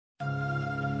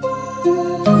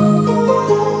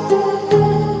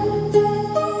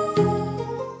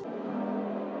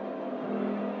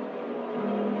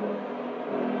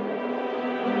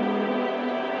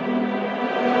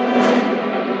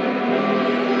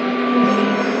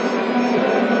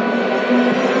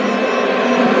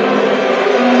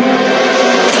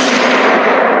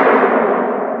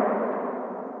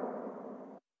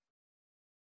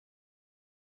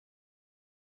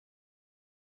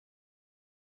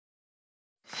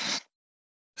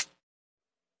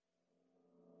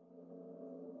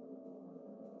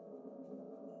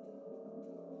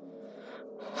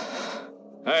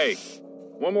Hey,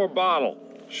 one more bottle.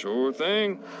 Sure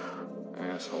thing,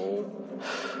 asshole.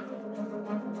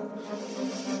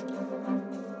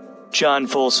 John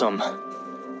Folsom.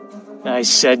 I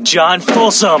said John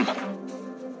Folsom!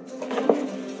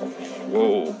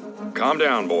 Whoa, calm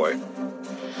down, boy.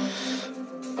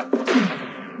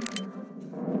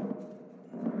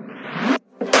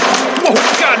 Whoa,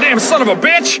 goddamn son of a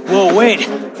bitch! Whoa, wait!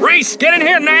 Reese, get in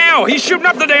here now! He's shooting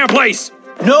up the damn place!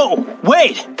 No,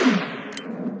 wait!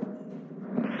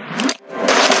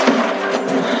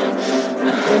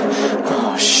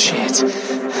 Oh, shit.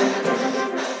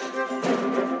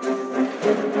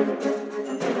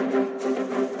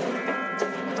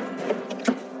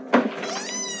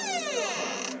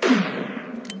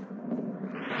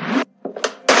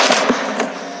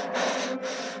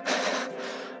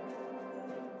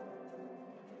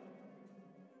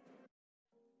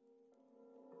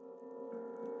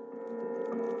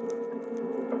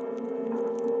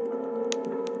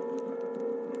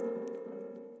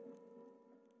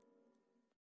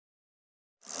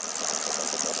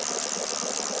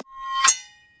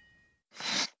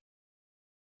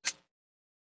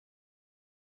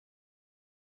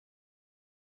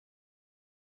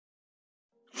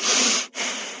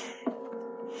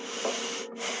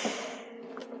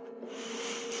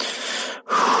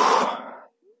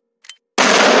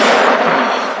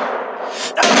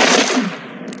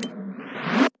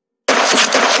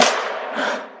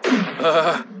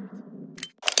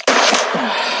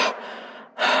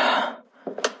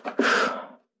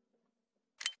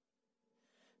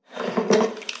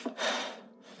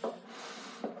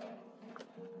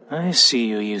 I see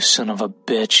you, you son of a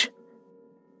bitch.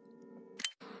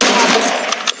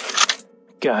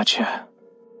 Gotcha.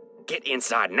 Get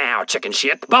inside now, chicken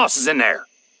shit. The boss is in there.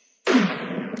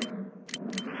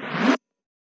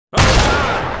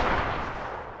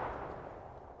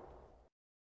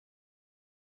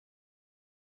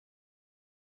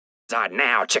 Inside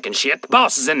now, chicken shit. The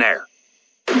boss is in there.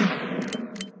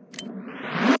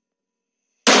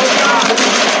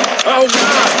 Oh,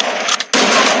 God!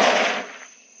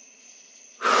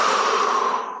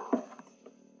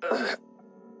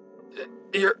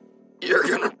 You're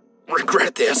gonna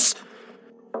regret this,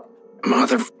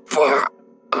 motherfucker.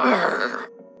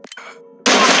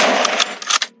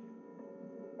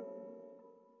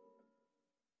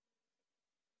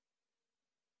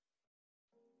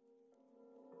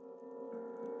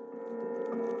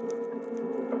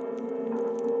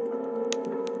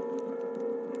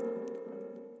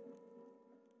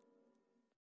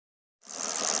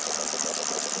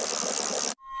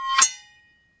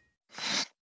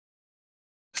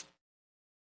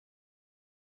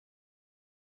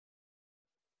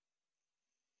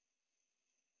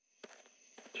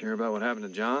 Did you hear about what happened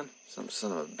to John? Some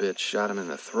son of a bitch shot him in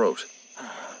the throat.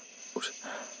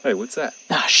 Hey, what's that?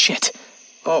 Ah, shit.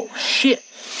 Oh, shit.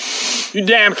 You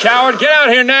damn coward, get out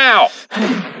here now!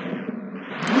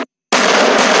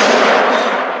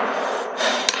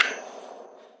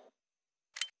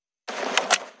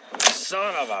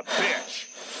 Son of a bitch.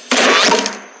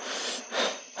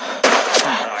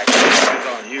 I hands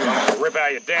on you, I'm gonna rip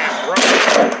out your damn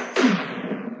throat.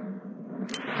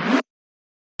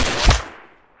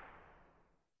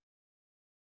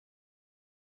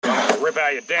 Rip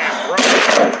out your damn throat.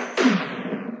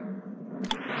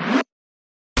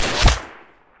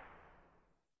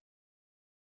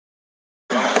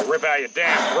 Rip out your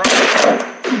damn throat.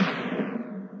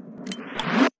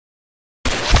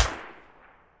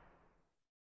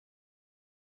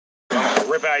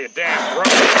 Rip out your damn throat.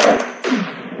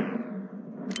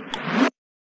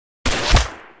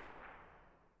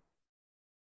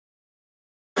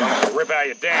 Rip out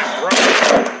your damn throat.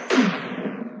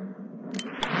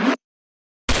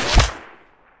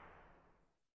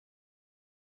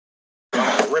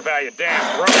 Rip out your damn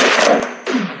throat.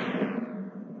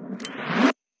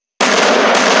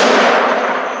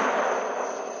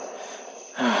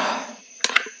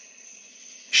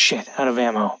 Shit, out of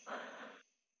ammo.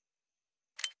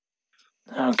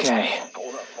 Okay.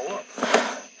 Hold up.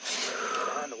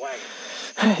 Behind the wagon.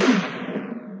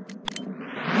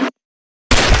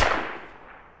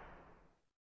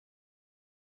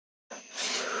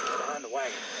 Behind the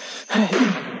wagon.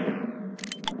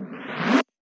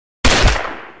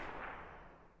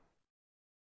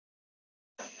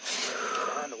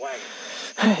 Behind the wagon.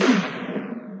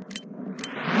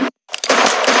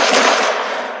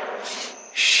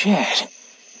 Shit.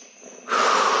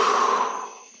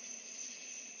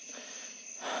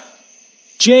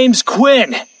 James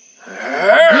Quinn!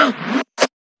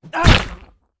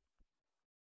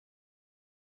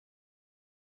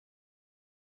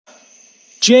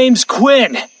 James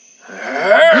Quinn!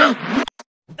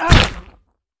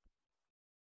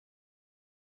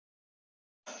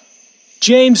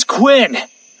 James Quinn!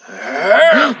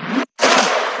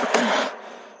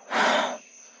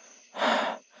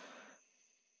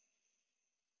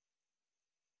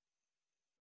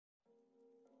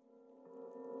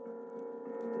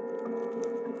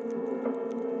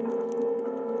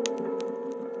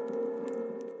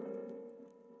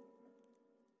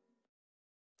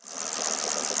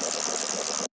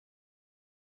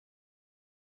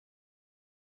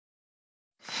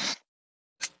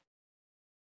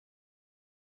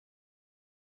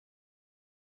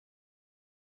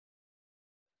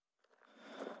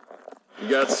 You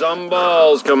got some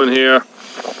balls coming here.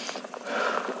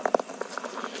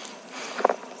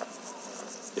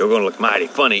 You're gonna look mighty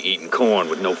funny eating corn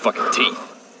with no fucking teeth.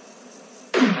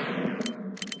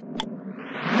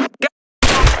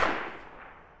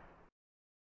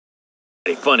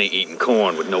 Mighty funny eating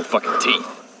corn with no fucking teeth.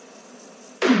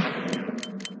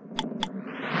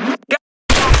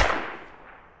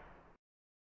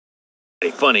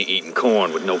 Mighty funny eating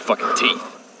corn with no fucking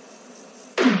teeth.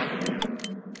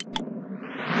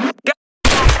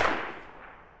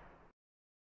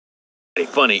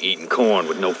 Funny eating corn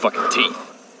with no fucking teeth.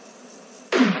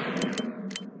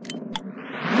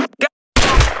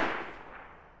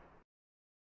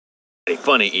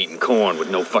 Funny eating corn with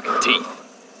no fucking teeth.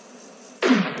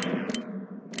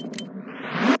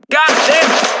 God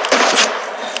damn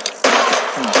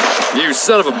it! You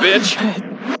son of a bitch!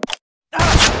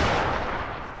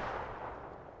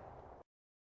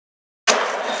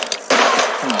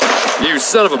 You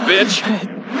son of a bitch!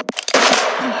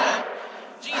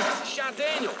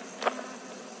 Daniel.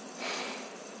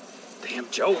 Damn,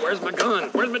 Joe, where's my gun?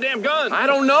 Where's my damn gun? I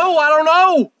don't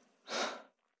know!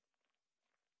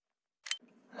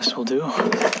 This will do.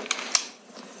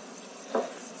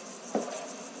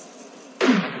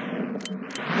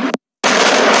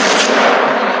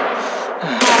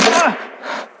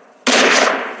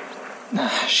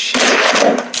 Shit.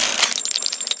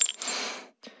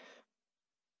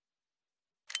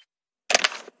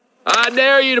 I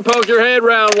dare you to poke your head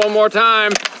round one more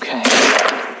time. Okay.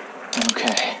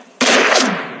 Okay.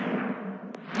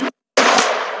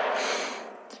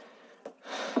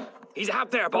 He's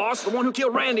out there, boss. The one who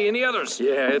killed Randy and the others.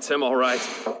 Yeah, it's him, all right.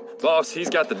 Boss, he's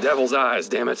got the devil's eyes,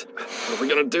 damn it. What are we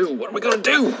gonna do? What are we gonna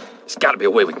do? There's gotta be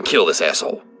a way we can kill this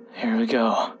asshole. Here we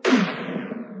go.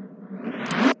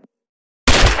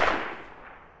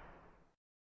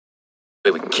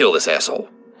 Way we can kill this asshole.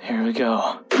 Here we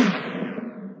go.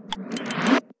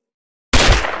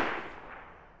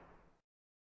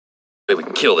 Way we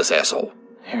can kill this asshole.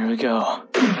 Here we go.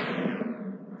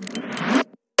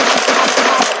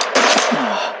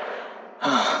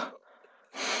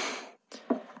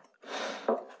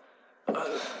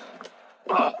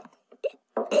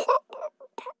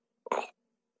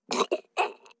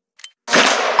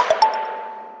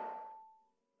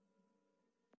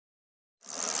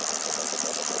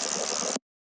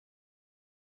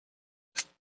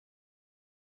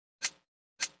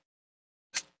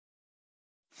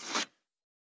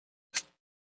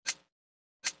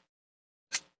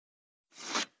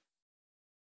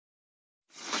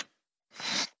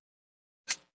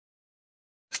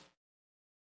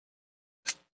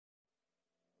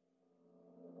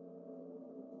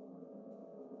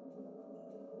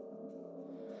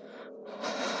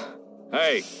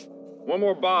 Hey, one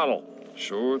more bottle.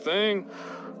 Sure thing,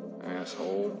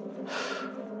 asshole.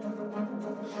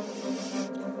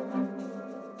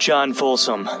 John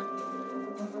Folsom.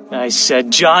 I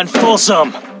said John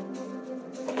Folsom!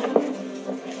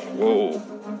 Whoa,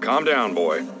 calm down,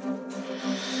 boy.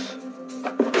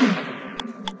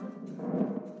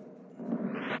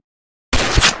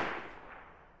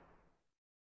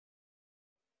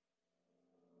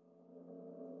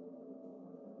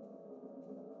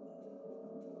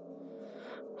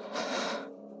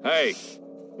 Hey,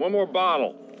 one more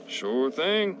bottle. Sure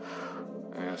thing,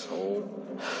 asshole.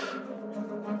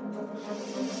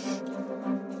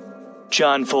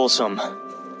 John Folsom.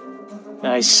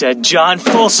 I said John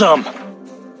Folsom!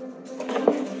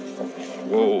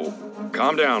 Whoa,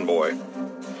 calm down, boy.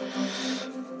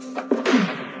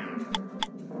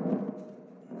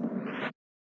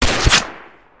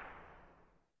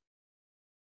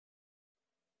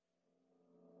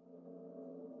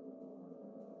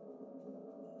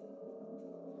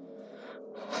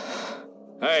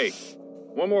 Hey,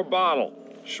 one more bottle.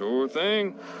 Sure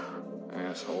thing,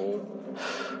 asshole.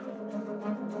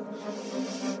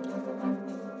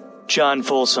 John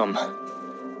Folsom.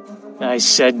 I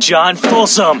said John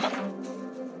Folsom!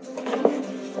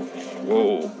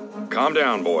 Whoa, calm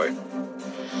down, boy.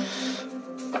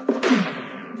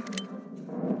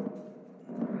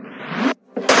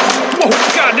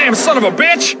 goddamn son of a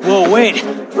bitch! Whoa, wait.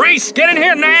 Reese, get in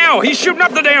here now! He's shooting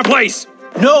up the damn place!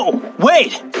 No,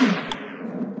 wait!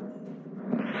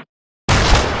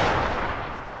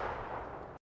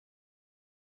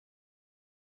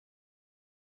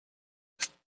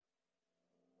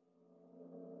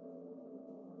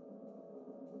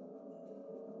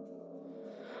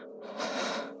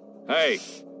 Hey,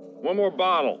 one more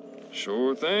bottle.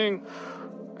 Sure thing,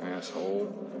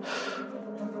 asshole.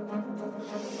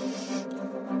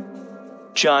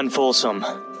 John Folsom.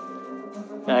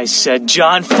 I said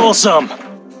John Folsom!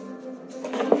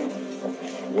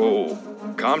 Whoa,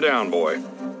 calm down, boy.